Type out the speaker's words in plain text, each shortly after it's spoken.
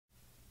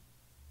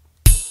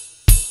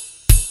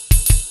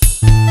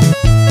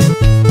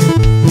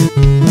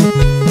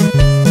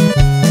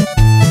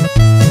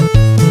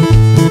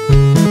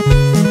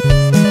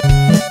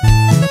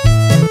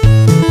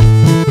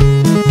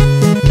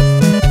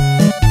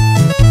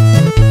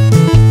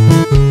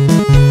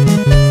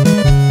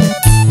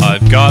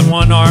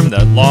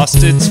that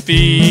lost its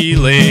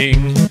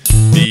feeling.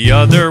 The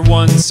other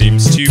one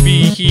seems to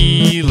be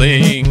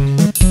healing.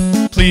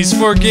 Please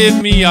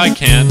forgive me, I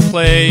can't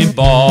play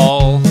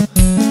ball.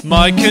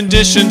 My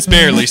condition's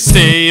barely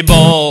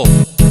stable.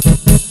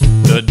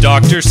 The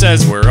doctor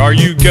says, where are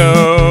you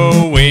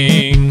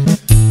going?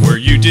 Were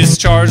you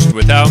discharged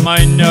without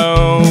my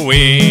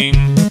knowing?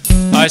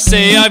 I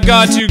say I've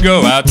got to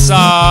go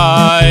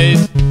outside.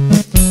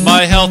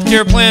 My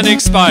healthcare plan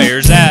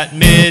expires at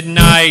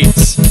midnight.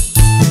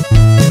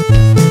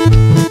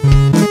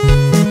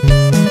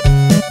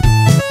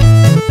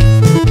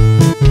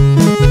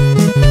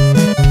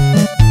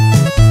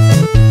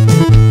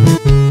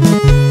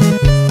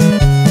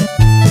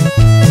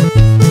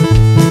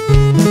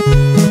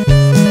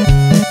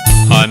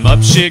 I'm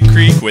up shit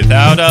creek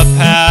without a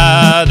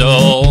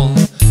paddle.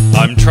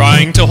 I'm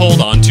trying to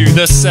hold on to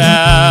the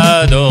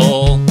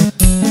saddle.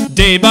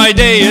 Day by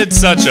day it's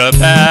such a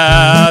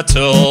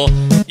battle,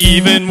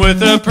 even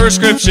with a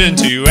prescription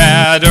to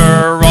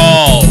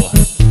Adderall.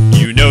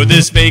 You know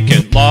this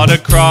vacant lot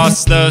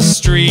across the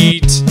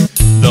street,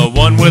 the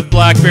one with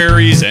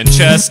blackberries and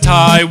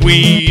chest-high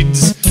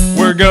weeds.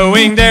 We're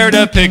going there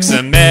to pick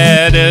some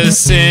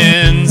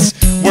medicines.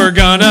 We're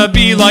gonna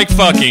be like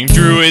fucking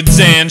druids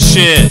and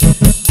shit.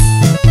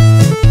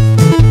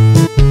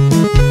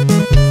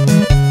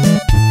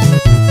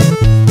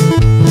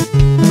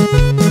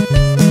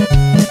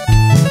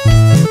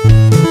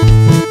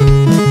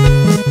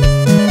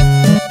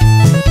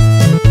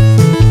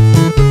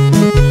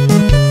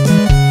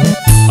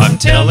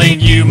 Telling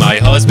you my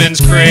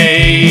husband's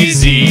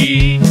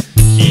crazy.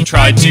 He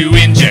tried to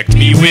inject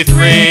me with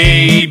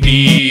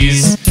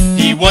rabies.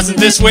 He wasn't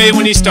this way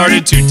when he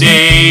started to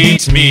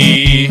date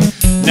me.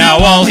 Now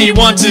all he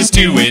wants is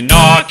to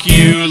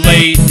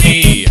inoculate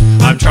me.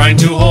 I'm trying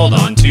to hold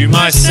on to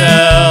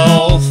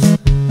myself.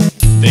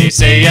 They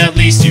say at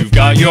least you've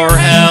got your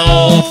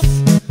health,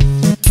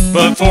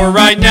 but for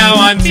right now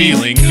I'm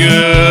feeling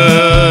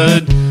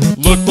good.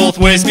 Look both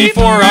ways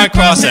before I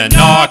cross and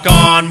knock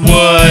on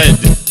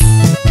wood.